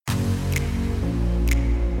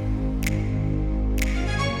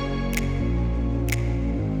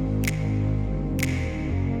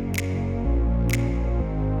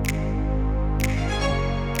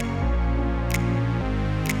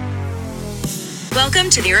Welcome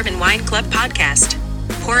to the Urban Wine Club podcast.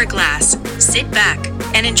 Pour a glass, sit back,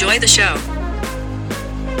 and enjoy the show.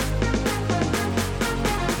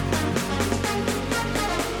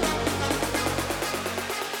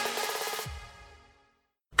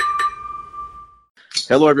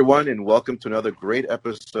 Hello, everyone, and welcome to another great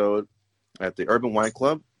episode at the Urban Wine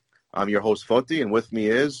Club. I'm your host, Foti, and with me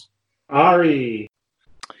is Ari.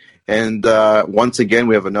 And once again,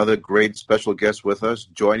 we have another great special guest with us.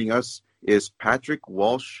 Joining us is Patrick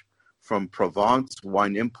Walsh from Provence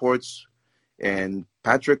Wine Imports. And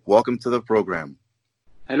Patrick, welcome to the program.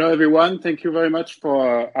 Hello, everyone. Thank you very much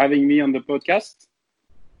for having me on the podcast.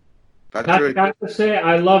 Patrick, I have to say,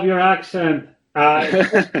 I love your accent.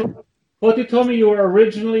 Foti told me you were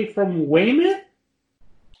originally from Weymouth?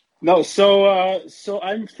 No, so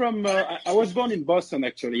I'm from. I was born in Boston,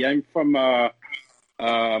 actually. I'm from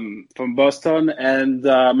Boston, and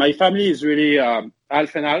my family is really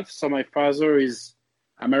half and half. So my father is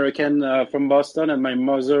American from Boston, and my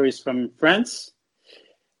mother is from France.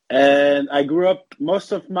 And I grew up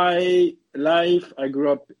most of my life. I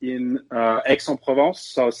grew up in Aix-en-Provence,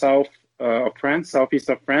 so south of France, southeast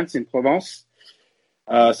of France, in Provence.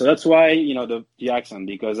 So that's why, the accent,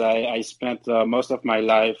 because I spent most of my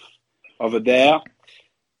life over there.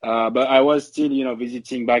 But I was still,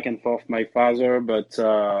 visiting back and forth my father. But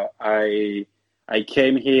I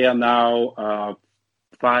came here now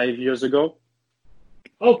 5 years ago.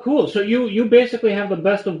 Oh, cool. So you basically have the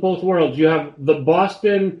best of both worlds. You have the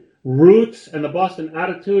Boston roots and the Boston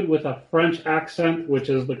attitude with a French accent, which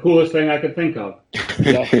is the coolest thing I could think of.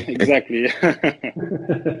 Yeah, exactly.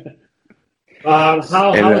 How was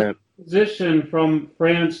the transition from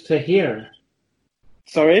France to here?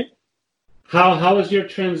 Sorry? How was your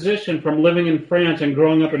transition from living in France and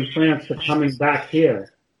growing up in France to coming back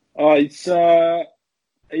here? It's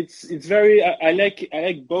very. I like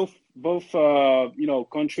both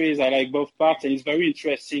countries. I like both parts, and it's very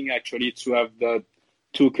interesting actually to have the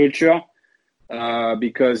two culture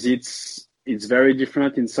because it's very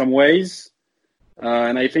different in some ways,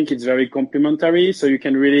 and I think it's very complementary. So you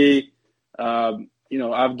can really have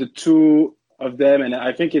the two of them, and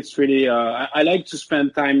I think it's really. I like to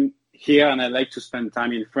spend time here, and I like to spend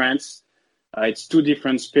time in France. It's two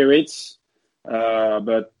different spirits,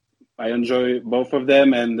 but I enjoy both of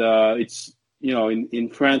them, and it's in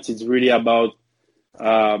France it's really about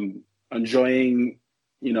enjoying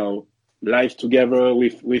life together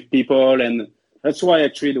with people, and that's why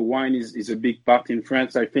actually the wine is a big part in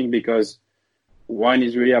France, I think, because wine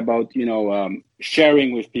is really about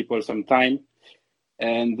sharing with people some time,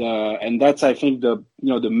 and that's I think the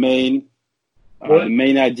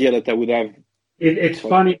main idea that I would have. It's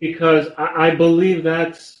funny because I believe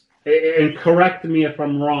that's, and correct me if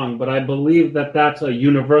I'm wrong, but I believe that that's a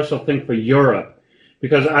universal thing for Europe,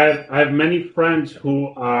 because I have many friends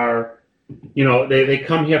who are, they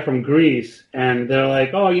come here from Greece and they're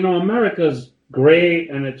like, oh, America's great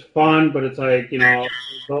and it's fun, but it's like, the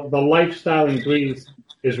lifestyle in Greece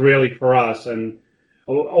is really for us, and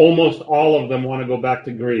almost all of them want to go back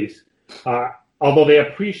to Greece, although they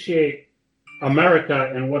appreciate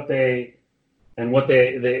America and what they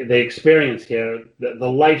experience here. The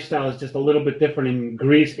lifestyle is just a little bit different in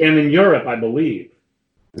Greece and in Europe, I believe.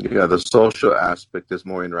 Yeah, the social aspect is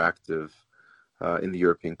more interactive in the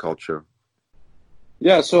European culture.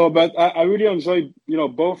 Yeah, but I really enjoy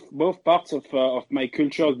both parts of my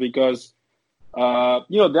culture, because there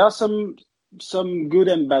are some good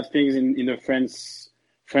and bad things in the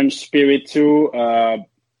French spirit too.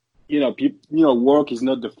 Work is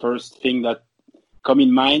not the first thing that come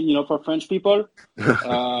in mind, for French people.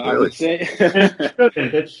 I would say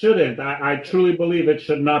it shouldn't. I truly believe it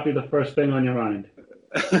should not be the first thing on your mind.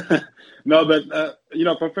 No, but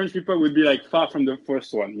for French people, it would be like far from the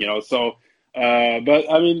first one, So, but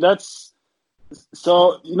I mean that's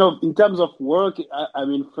so. In terms of work, I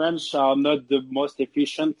mean French are not the most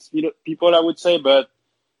efficient, people, I would say, but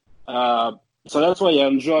so that's why I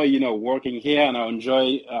enjoy, working here, and I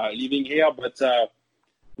enjoy living here, but.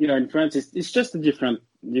 In France, it's just a different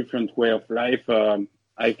way of life,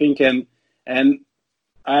 I think, and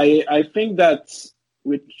I think that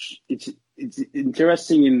which it's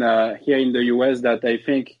interesting in here in the US, that I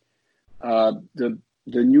think the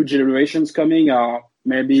new generations coming are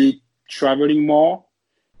maybe traveling more,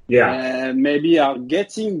 and maybe are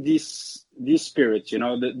getting this spirit,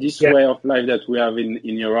 this way of life that we have in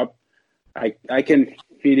Europe. I can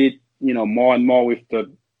feel it, more and more with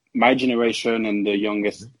my generation and the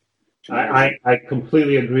youngest. I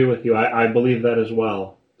completely agree with you. I believe that as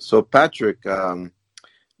well. So, Patrick,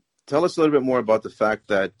 tell us a little bit more about the fact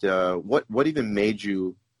that what even made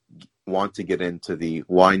you want to get into the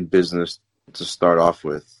wine business to start off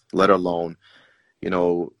with, let alone,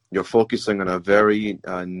 you're focusing on a very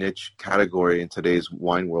niche category in today's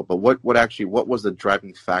wine world. But what was the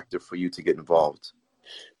driving factor for you to get involved?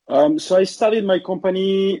 So I started my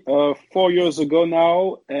company 4 years ago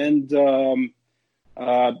now, and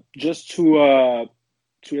just to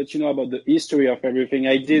let you know about the history of everything,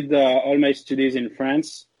 I did all my studies in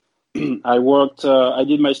France. I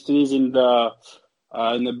did my studies in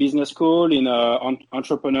a business school, in an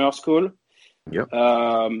entrepreneur school. Yep.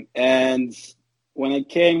 And when I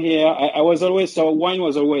came here, I was always, so wine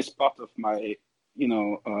was always part of my,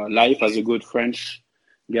 life as a good French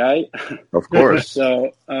guy. Of course.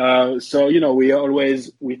 So, we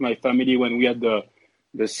always, with my family, when we had the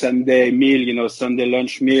Sunday meal, Sunday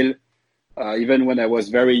lunch meal, even when I was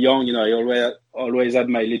very young, I always had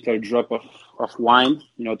my little drop of wine,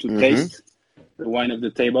 to taste the wine of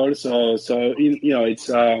the table. So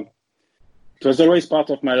it was always part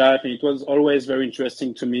of my life, and it was always very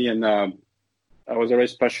interesting to me, and I was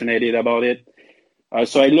always passionate about it.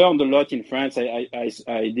 So I learned a lot in France.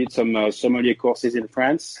 I did some sommelier courses in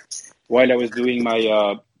France while I was doing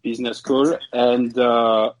my business school, and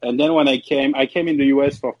then when I came in the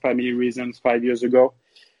US for family reasons 5 years ago,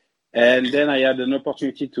 and then I had an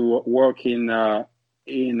opportunity to work in a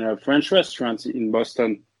French restaurant in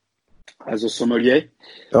Boston as a sommelier.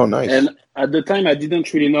 Oh, nice! And at the time, I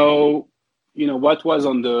didn't really know, what was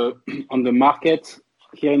on the market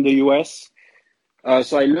here in the US.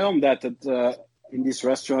 So I learned that in this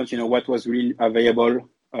restaurant, what was really available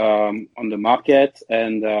on the market,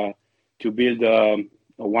 and to build a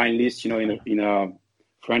wine list, in a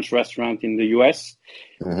French restaurant in the US.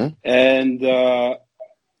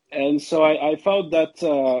 And so I found that,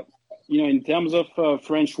 in terms of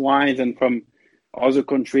French wines and from other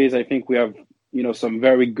countries, I think we have, some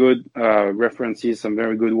very good references, some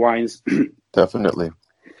very good wines. Definitely.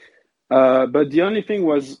 But the only thing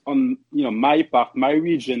was on, my part, my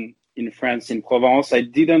region in France, in Provence, I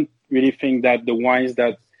didn't really think that the wines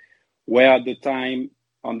that were at the time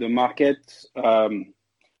on the market were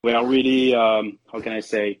really, how can I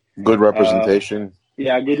say? Good representation.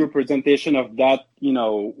 Good representation of that,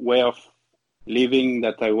 way of living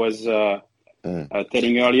that I was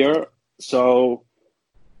telling earlier. So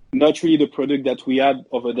not really the product that we had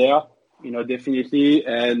over there, definitely.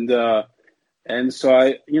 And so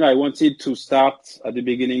I wanted to start at the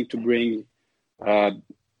beginning to bring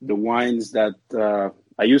the wines that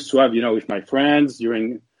I used to have, with my friends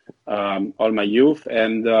during all my youth.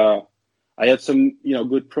 And I had some,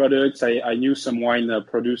 good products. I knew some wine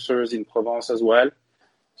producers in Provence as well.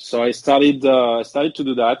 So I started to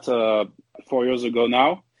do that 4 years ago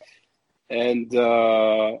now. And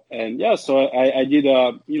so I did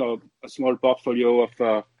a small portfolio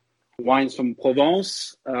of wines from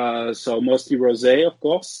Provence, so mostly rosé, of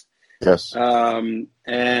course. Yes.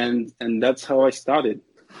 And that's how I started.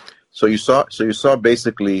 So you saw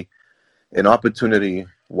basically an opportunity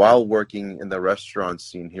while working in the restaurant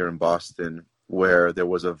scene here in Boston, where there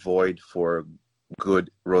was a void for good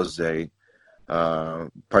rosé,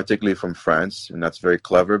 particularly from France, and that's very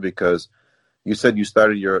clever because you said you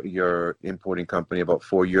started your importing company about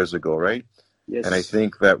 4 years ago, right? Yes. And I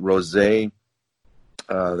think that rosé,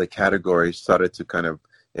 the category started to kind of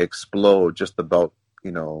explode just about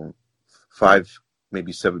 5,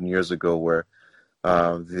 maybe 7 years ago, where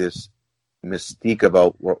this mystique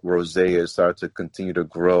about what rosé is started to continue to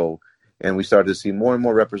grow, and we started to see more and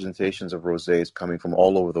more representations of rosés coming from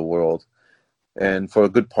all over the world. And for a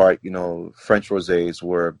good part, French rosés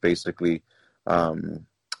were basically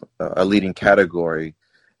a leading category.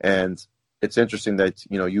 And it's interesting that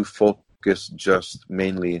you focus just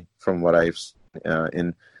mainly, from what I've seen,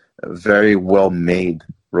 in very well made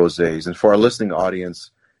rosés. And for our listening audience,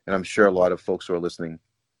 and I'm sure a lot of folks who are listening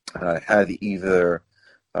had either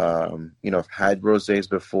had rosés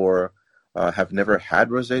before, have never had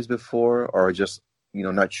rosés before, or just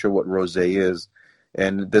not sure what rosé is.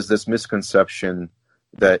 And there's this misconception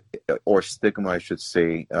that, or stigma, I should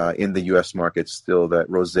say, in the U.S. market still, that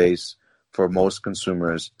rosés for most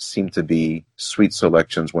consumers seem to be sweet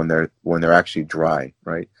selections when they're actually dry,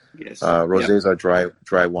 right? Yes. Rosés are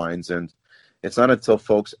dry wines, and it's not until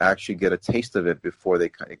folks actually get a taste of it before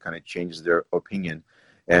it kind of changes their opinion,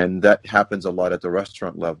 and that happens a lot at the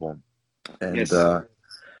restaurant level. And Yes.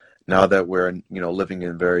 Now that we're living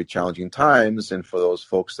in very challenging times, and for those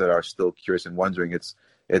folks that are still curious and wondering, it's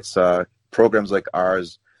programs like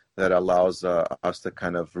ours that allows us to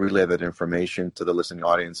kind of relay that information to the listening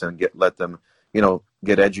audience and let them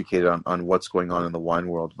get educated on what's going on in the wine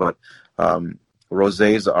world. But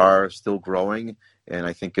rosés are still growing, and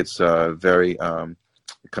I think it's very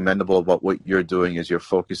commendable about what you're doing is you're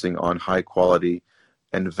focusing on high quality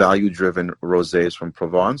and value driven rosés from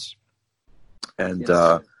Provence. And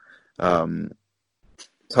Yes.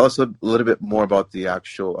 tell us a little bit more about the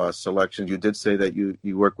actual selections. You did say that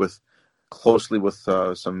you work closely with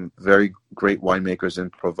some very great winemakers in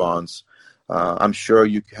Provence. I'm sure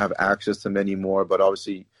you have access to many more, but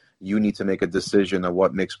obviously you need to make a decision on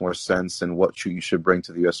what makes more sense and what you should bring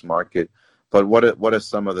to the U.S. market. But what are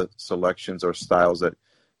some of the selections or styles that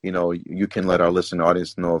you can let our listening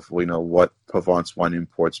audience know of what Provence Wine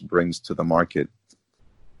Imports brings to the market?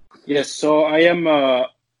 Yes, so I am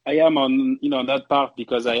on that part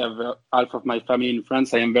because I have half of my family in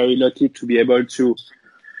France. I am very lucky to be able to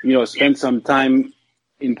spend some time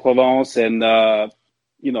in Provence and a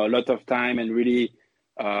lot of time and really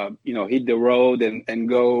hit the road and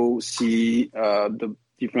go see the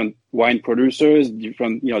different wine producers,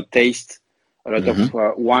 different taste a lot of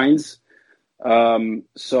wines.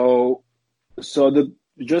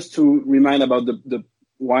 Just to remind about the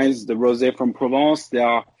wines, the rosé from Provence, they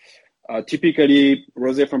are typically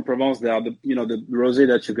rosé from Provence. They are the rosé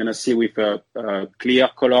that you're gonna see with a clear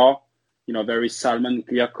color, very salmon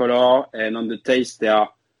clear color, and on the taste they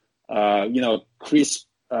are crispy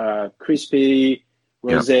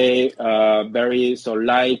rosé, very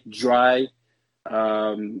light, dry,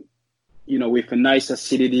 with a nice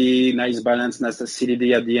acidity, nice balance, nice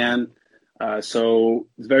acidity at the end. So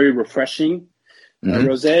it's very refreshing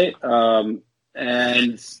rosé.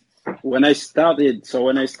 And when I started, I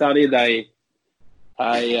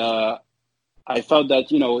thought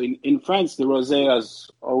that in France the rosé has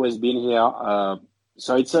always been here.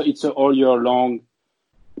 So it's a all year long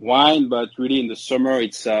wine, but really in the summer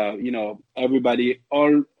it's everybody,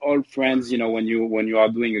 all friends, when you are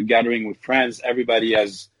doing a gathering with friends, everybody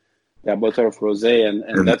has their bottle of rosé,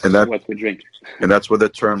 and that's what we drink. And that's where the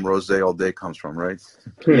term rosé all day comes from, right?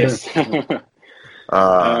 Yes.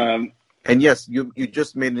 And yes, you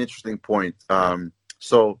just made an interesting point.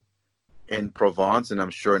 So in Provence, and I'm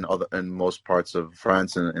sure in most parts of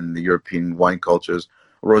France and in the European wine cultures,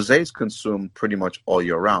 rosé is consumed pretty much all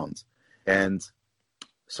year round. And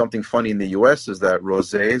something funny in the U.S. is that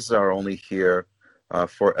rosés are only here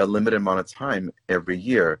for a limited amount of time every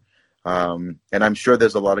year. And I'm sure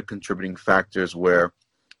there's a lot of contributing factors why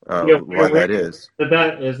that is.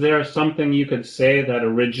 Is there something you could say that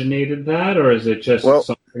originated that, or is it just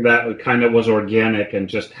something that kind of was organic and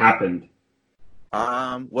just happened?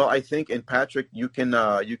 Well, I think, and Patrick, you can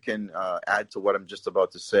add to what I'm just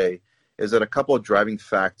about to say, is that a couple of driving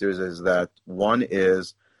factors is that one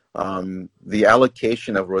is the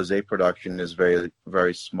allocation of rosé production is very,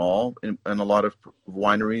 very small in a lot of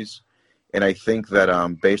wineries. And I think that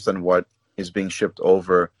based on what is being shipped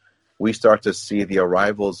over, we start to see the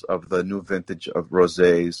arrivals of the new vintage of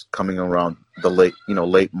rosés coming around the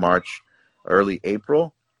late March, early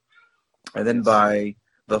April. And then by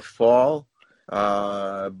the fall,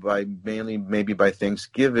 maybe by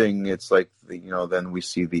Thanksgiving, it's like then we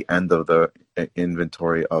see the end of the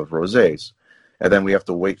inventory of rosés, and then we have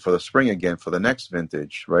to wait for the spring again for the next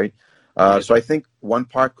vintage, right? So I think one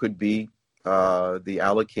part could be the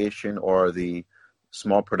allocation or the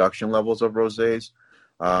small production levels of rosés,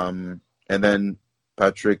 and then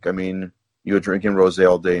Patrick, I mean, you're drinking rosé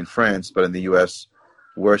all day in France, but in the U.S.,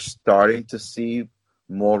 we're starting to see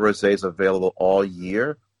more rosés available all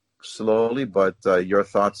year. Slowly, but your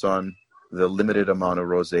thoughts on the limited amount of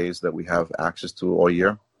rosés that we have access to all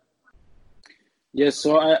year? Yes,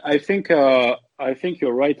 so I think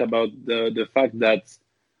you're right about the fact that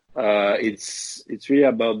it's really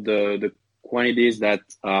about the quantities that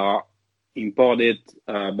are imported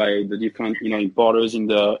by the different importers in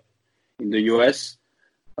the US,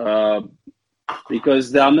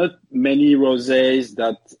 because there are not many rosés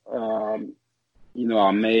that are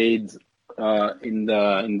made in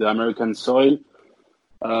the American soil,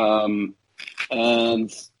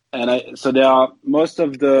 so there are most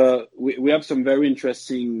of we have some very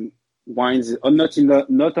interesting wines, not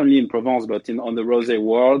only in Provence but on the rosé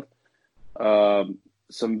world. The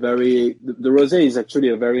rosé is actually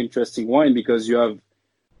a very interesting wine because you have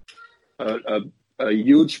a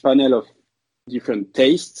huge panel of different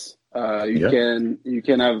tastes. You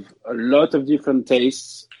can have a lot of different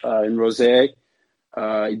tastes in rosé.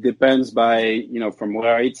 It depends by from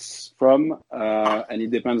where it's from, and it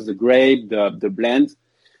depends the grape, the blend.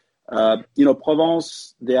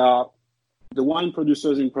 Provence, the wine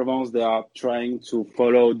producers in Provence, they are trying to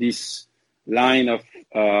follow this line of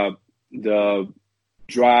the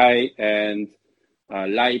dry and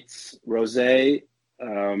light rosé,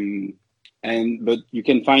 but you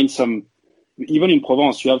can find some even in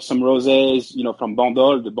Provence, you have some rosés, from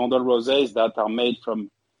Bandol, the Bandol rosés that are made from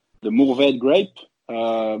the Mourvèdre grape,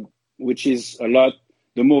 which is a lot.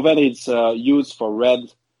 The Mourvèdre is used for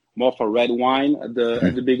more for red wine. At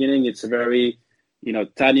the beginning, it's a very,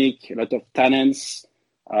 tannic, a lot of tannins,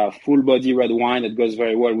 full body red wine that goes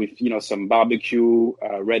very well with, some barbecue,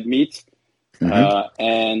 red meat.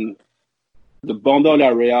 And the Bandol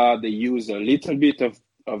area, they use a little bit of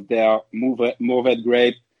their Mourvèdre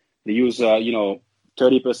grape. They use,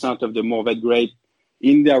 30% of the Mourvèdre grape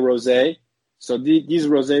in their rosé. So these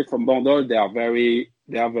rosé from Bandol, they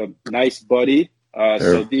have a nice body.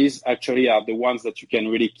 So these actually are the ones that you can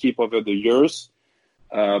really keep over the years.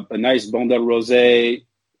 A nice Bandol rosé,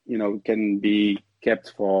 can be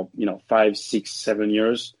kept for 5, 6, 7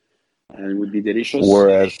 years, and it would be delicious.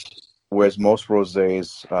 Whereas most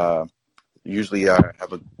rosés usually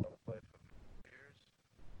have a.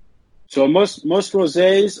 So most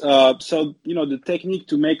rosés, the technique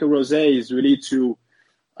to make a rosé is really to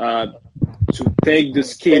take the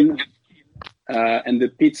skin and the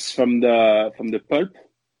pits from the pulp.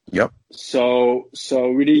 Yep. So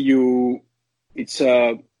really it's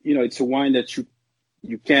a wine that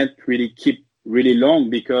you can't really keep really long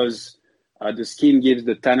because the skin gives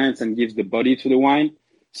the tannins and gives the body to the wine.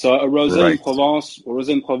 So a rosé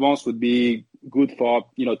in Provence would be good for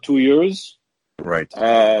 2 years. Right.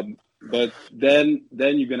 But then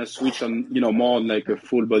you're gonna switch on more on like a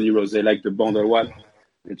full body rosé like the Bandol one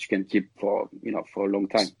that you can keep for for a long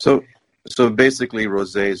time. So basically,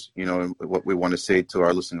 rosés, what we want to say to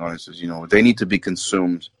our listening audience is, they need to be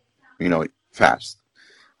consumed, fast.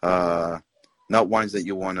 Not wines that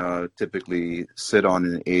you want to typically sit on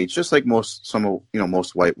and age. Just like most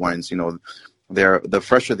white wines, the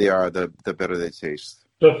fresher they are, the better they taste.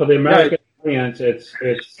 So for the American audience, it's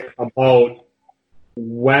about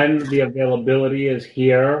when the availability is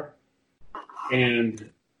here, and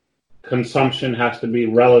consumption has to be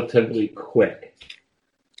relatively quick.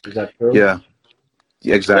 Is that true? Yeah,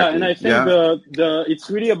 exactly. Yeah, and I think it's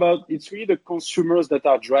really the consumers that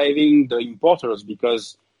are driving the importers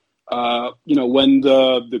because when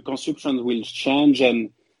the consumption will change and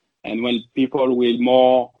when people will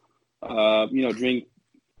more drink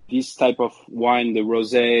this type of wine, the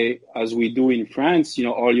rosé, as we do in France,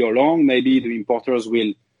 all year long, maybe the importers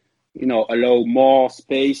will allow more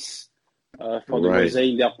space for the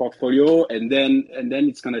rosé in their portfolio, and then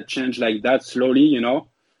it's gonna change like that slowly,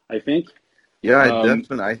 I think. Yeah,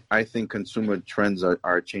 definitely. I think consumer trends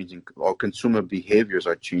are changing, or consumer behaviors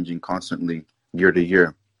are changing constantly year to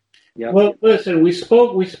year. Yeah. Well, listen, we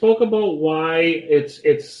spoke about why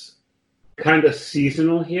it's kind of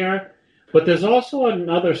seasonal here, but there's also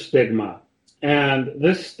another stigma, and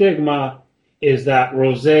this stigma is that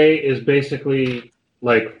rosé is basically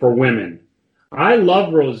like for women. I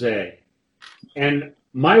love rosé, and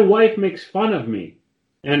my wife makes fun of me.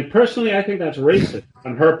 And personally, I think that's racist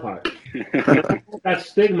on her part. And I want that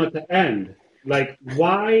stigma to end. Like,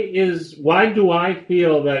 why do I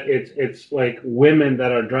feel that it's like women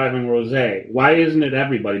that are driving rosé? Why isn't it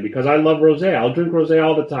everybody? Because I love rosé. I'll drink rosé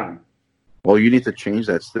all the time. Well, you need to change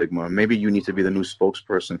that stigma. Maybe you need to be the new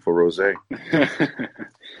spokesperson for rosé.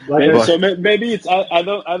 So maybe it's I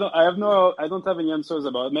don't have any answers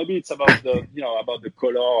about it. Maybe it's about the about the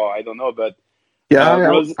color, or I don't know, but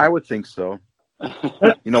I would think so.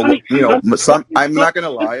 I'm not gonna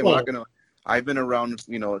lie. I've been around,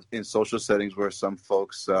 in social settings where some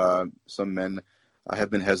folks, some men, have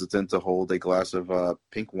been hesitant to hold a glass of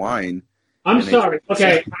pink wine. I'm sorry.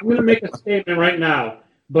 Okay, I'm going to make a statement right now.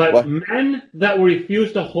 But men that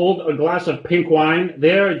refuse to hold a glass of pink wine,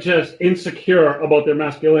 they're just insecure about their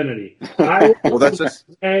masculinity. I will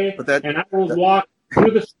walk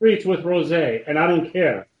through the streets with rosé, and I don't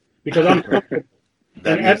care because I'm comfortable.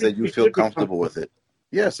 That means that you feel comfortable with it.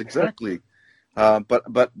 Yes, exactly.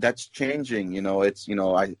 But that's changing. It's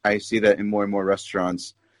I see that in more and more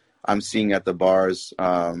restaurants. I'm seeing at the bars,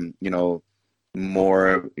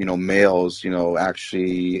 more males,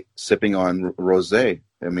 actually sipping on rosé.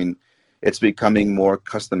 I mean, it's becoming more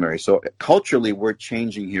customary. So culturally, we're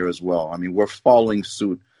changing here as well. I mean, we're following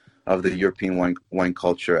suit of the European wine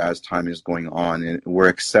culture as time is going on, and we're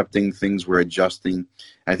accepting things. We're adjusting.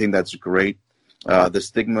 I think that's great. The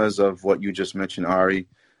stigmas of what you just mentioned, Ari,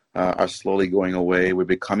 are slowly going away. We're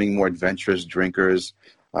becoming more adventurous drinkers.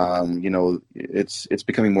 It's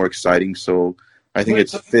becoming more exciting. So I think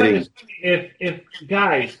it's fitting.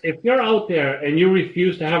 If you're out there and you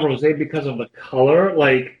refuse to have rosé because of the color,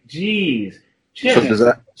 like, geez. So does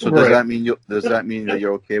that mean that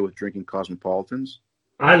you're okay with drinking Cosmopolitans?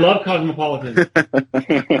 I love Cosmopolitans. The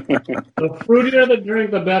fruitier the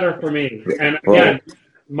drink, the better for me. And again,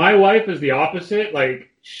 my wife is the opposite. Like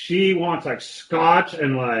she wants like scotch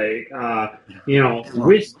and like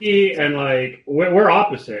whiskey and like we're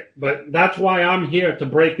opposite. But that's why I'm here to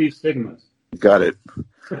break these stigmas. Got it.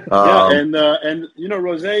 Yeah, and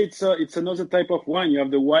rosé, it's another type of wine. You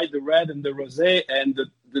have the white, the red, and the rosé, and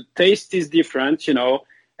the taste is different,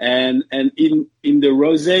 And in the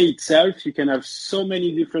rosé itself, you can have so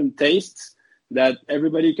many different tastes that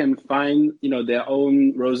everybody can find, their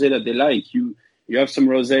own rosé that they like. You have some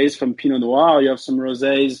rosés from Pinot Noir, you have some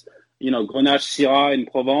rosés, Grenache Syrah in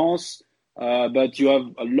Provence, but you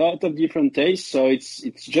have a lot of different tastes. So it's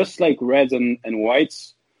just like reds and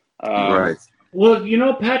whites. Right. Well,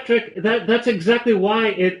 Patrick, that's exactly why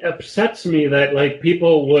it upsets me that like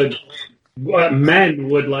men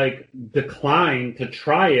would like decline to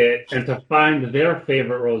try it and to find their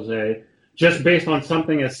favorite rosé just based on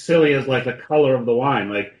something as silly as like the color of the wine.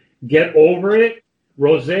 Like, get over it.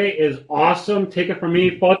 Rosé is awesome. Take it from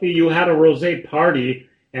me, Foti. You had a rosé party,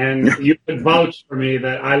 and you could vouch for me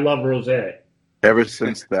that I love rosé. Ever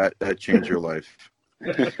since that changed your life.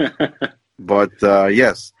 But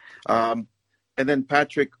yes. And then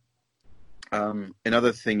Patrick,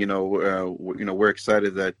 another thing, we're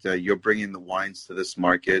excited that you're bringing the wines to this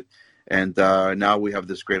market, and now we have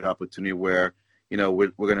this great opportunity where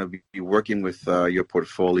we're going to be working with your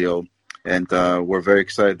portfolio, and we're very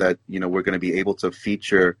excited that we're going to be able to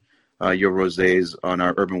feature your rosés on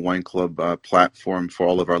our Urban Wine Club platform for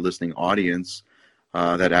all of our listening audience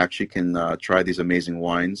that actually can try these amazing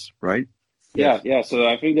wines, right? Yeah. So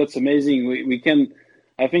I think that's amazing. We can.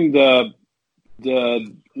 I think the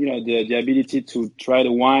ability to try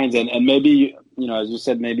the wines and maybe, as you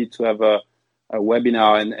said, maybe to have a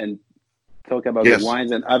webinar and talk about the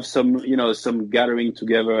wines and have some, some gathering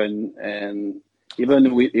together and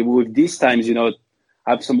even with these times,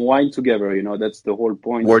 have some wine together, that's the whole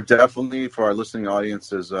point. We're definitely, for our listening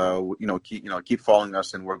audiences, keep following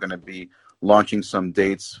us, and we're going to be launching some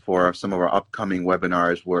dates for some of our upcoming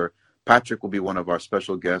webinars where Patrick will be one of our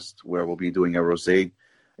special guests, where we'll be doing a rosé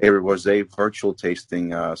virtual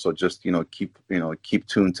tasting. So just keep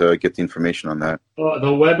tuned to get the information on that. The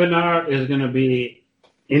webinar is going to be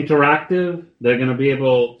interactive. They're going to be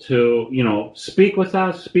able to speak with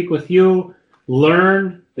us, speak with you,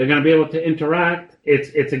 learn. They're going to be able to interact.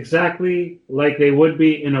 It's exactly like they would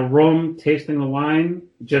be in a room tasting the wine.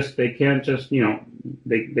 Just they can't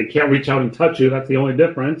they can't reach out and touch you. That's the only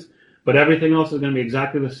difference. But everything else is going to be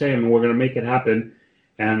exactly the same, and we're going to make it happen.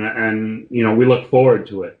 And we look forward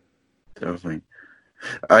to it. Definitely.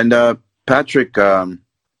 And Patrick, tell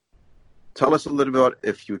us a little bit,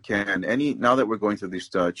 if you can, now that we're going through these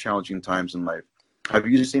challenging times in life, have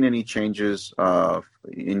you seen any changes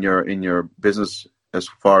in your business as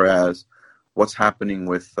far as what's happening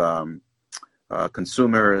with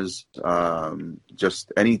consumers?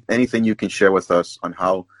 Just anything you can share with us on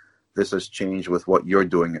how this has changed with what you're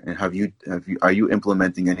doing, and are you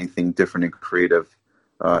implementing anything different and creative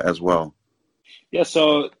as well? Yeah,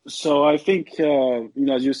 so I think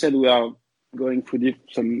as you said, we are going through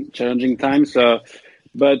some challenging times,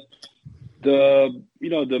 but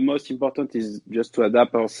the most important is just to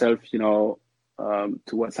adapt ourselves, to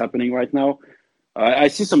what's happening right now. I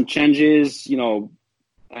see some changes,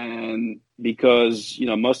 and because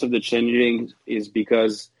most of the changing is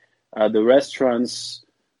because the restaurants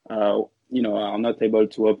are not able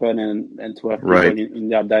to open and to have people in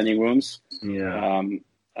their dining rooms. Yeah.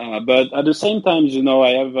 But at the same time,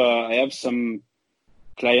 I have some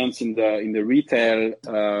clients in the retail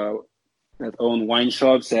that own wine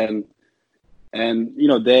shops, and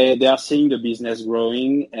they are seeing the business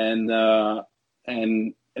growing, and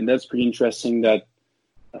that's pretty interesting that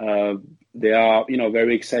they are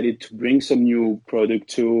very excited to bring some new product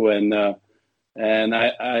too, and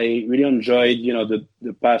I really enjoyed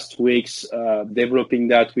the past weeks developing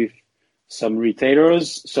that with some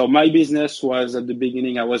retailers. So my business was, at the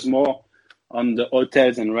beginning, I was more on the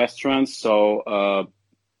hotels and restaurants. So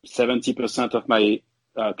 70% of my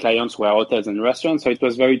clients were hotels and restaurants. So it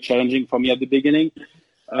was very challenging for me at the beginning.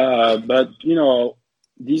 But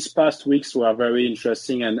these past weeks were very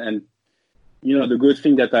interesting. And the good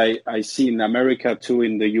thing that I see in America too,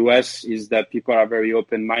 in the US, is that people are very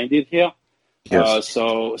open-minded here. Yes.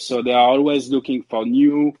 So they are always looking for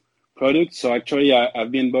new products. So actually,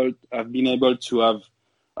 I've been able to have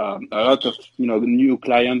a lot of new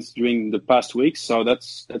clients during the past weeks. So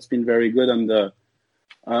that's been very good on the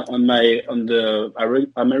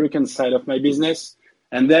American side of my business.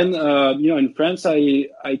 And then in France, I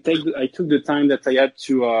took the time that I had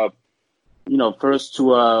to first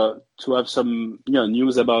to have some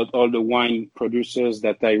news about all the wine producers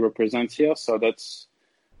that I represent here. So that's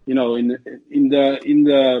in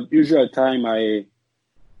the usual time,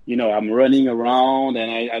 I'm running around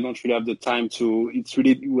and I don't really have the time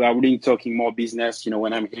we are really talking more business,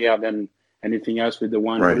 when I'm here than anything else with the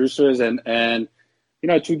wine producers. And I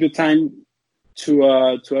took the time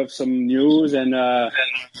to have some news and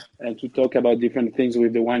to talk about different things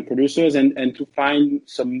with the wine producers and to find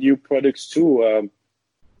some new products too,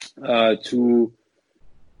 to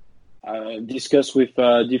discuss with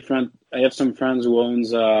different. I have some friends who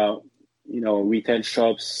owns retail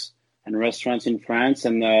shops and restaurants in France,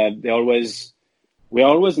 and we're always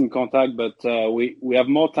in contact. But we have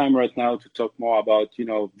more time right now to talk more about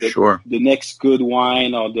the next good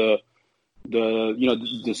wine or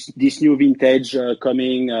this new vintage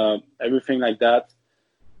coming, everything like that.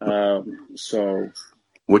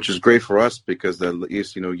 Which is great for us because at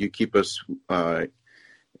least you keep us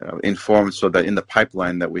informed, so that in the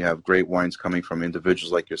pipeline that we have great wines coming from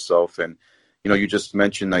individuals like yourself. And you just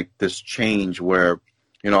mentioned like this change where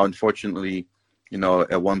unfortunately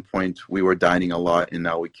at one point we were dining a lot and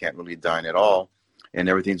now we can't really dine at all, and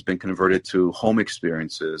everything's been converted to home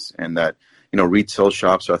experiences, and that retail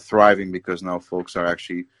shops are thriving because now folks are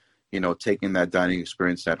actually taking that dining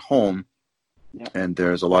experience at home. Yeah. And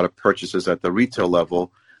there's a lot of purchases at the retail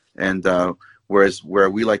level, and whereas where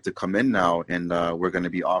we like to come in now, and we're going to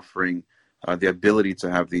be offering the ability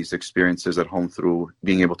to have these experiences at home through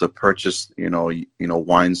being able to purchase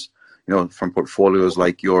wines from portfolios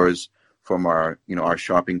like yours from our our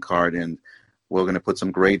shopping cart. And we're going to put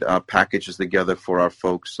some great packages together for our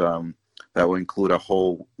folks that will include a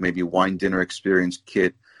whole maybe wine dinner experience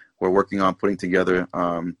kit. We're working on putting together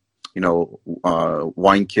wine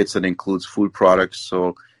kits that includes food products.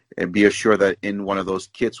 So be assured that in one of those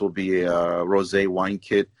kits will be a rosé wine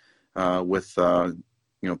kit with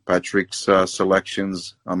Patrick's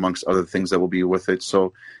selections, amongst other things that will be with it.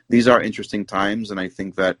 So these are interesting times, and I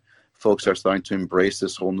think that folks are starting to embrace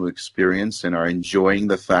this whole new experience and are enjoying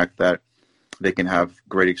the fact that they can have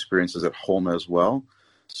great experiences at home as well.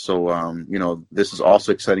 So this is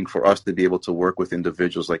also exciting for us to be able to work with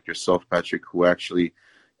individuals like yourself, Patrick, who actually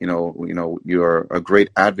you're a great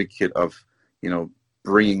advocate of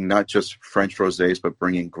bringing not just French rosés, but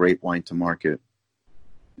bringing great wine to market.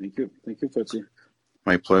 Thank you, Fati.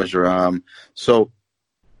 My pleasure. So,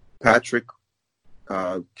 Patrick,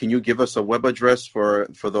 can you give us a web address for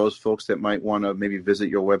those folks that might want to maybe visit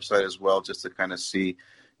your website as well, just to kind of see,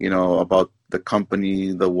 about the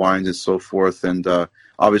company, the wines, and so forth? And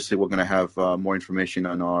obviously, we're going to have more information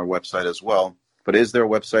on our website as well. But is there a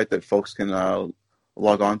website that folks can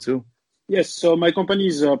log on to? Yes. So my company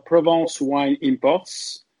is Provence Wine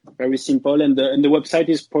Imports. Very simple, and the website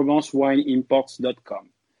is provencewineimports.com.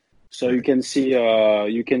 So you can see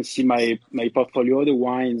my portfolio, the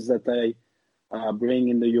wines that I bring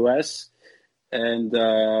in the US, and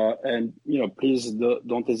please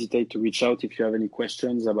don't hesitate to reach out if you have any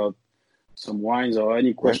questions about some wines or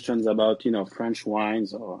any questions about French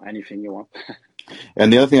wines or anything you want.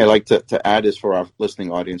 And the other thing I'd like to add is for our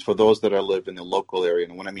listening audience, for those that live in the local area,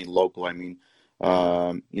 and when I mean local, I mean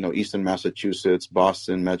Eastern Massachusetts,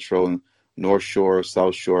 Boston Metro, North Shore,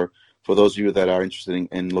 South Shore. For those of you that are interested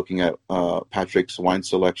in looking at Patrick's wine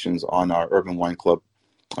selections on our Urban Wine Club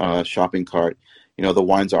shopping cart, the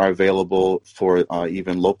wines are available for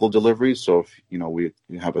even local deliveries. So if we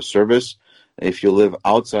have a service. If you live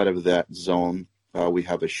outside of that zone, we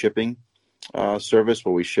have a shipping service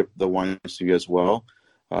where we ship the wines to you as well.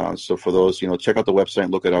 So for those, check out the website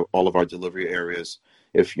and look at all of our delivery areas.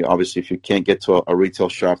 If you can't get to a retail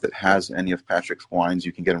shop that has any of Patrick's wines,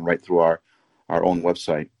 you can get them right through our own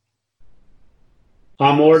website.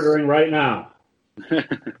 I'm ordering right now.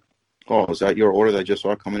 Oh, is that your order that I just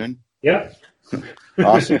saw coming in? Yep.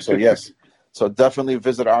 Awesome. So yes. So definitely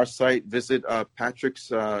visit our site. Visit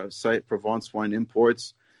Patrick's site, Provence Wine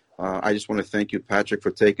Imports. I just want to thank you, Patrick, for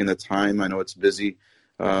taking the time. I know it's busy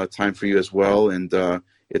time for you as well, and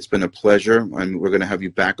it's been a pleasure. And we're going to have you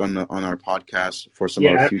back on our podcast for some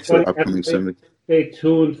of our future upcoming summits. Stay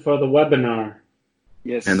tuned for the webinar.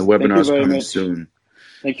 Yes, and the webinar is coming soon.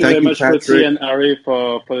 Thank you very much, Fati and Ari,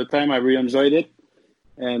 for the time. I really enjoyed it,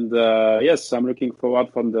 and yes, I'm looking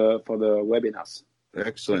forward for the webinars.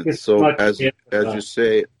 Excellent. So as you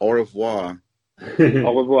say, au revoir.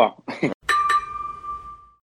 Au revoir.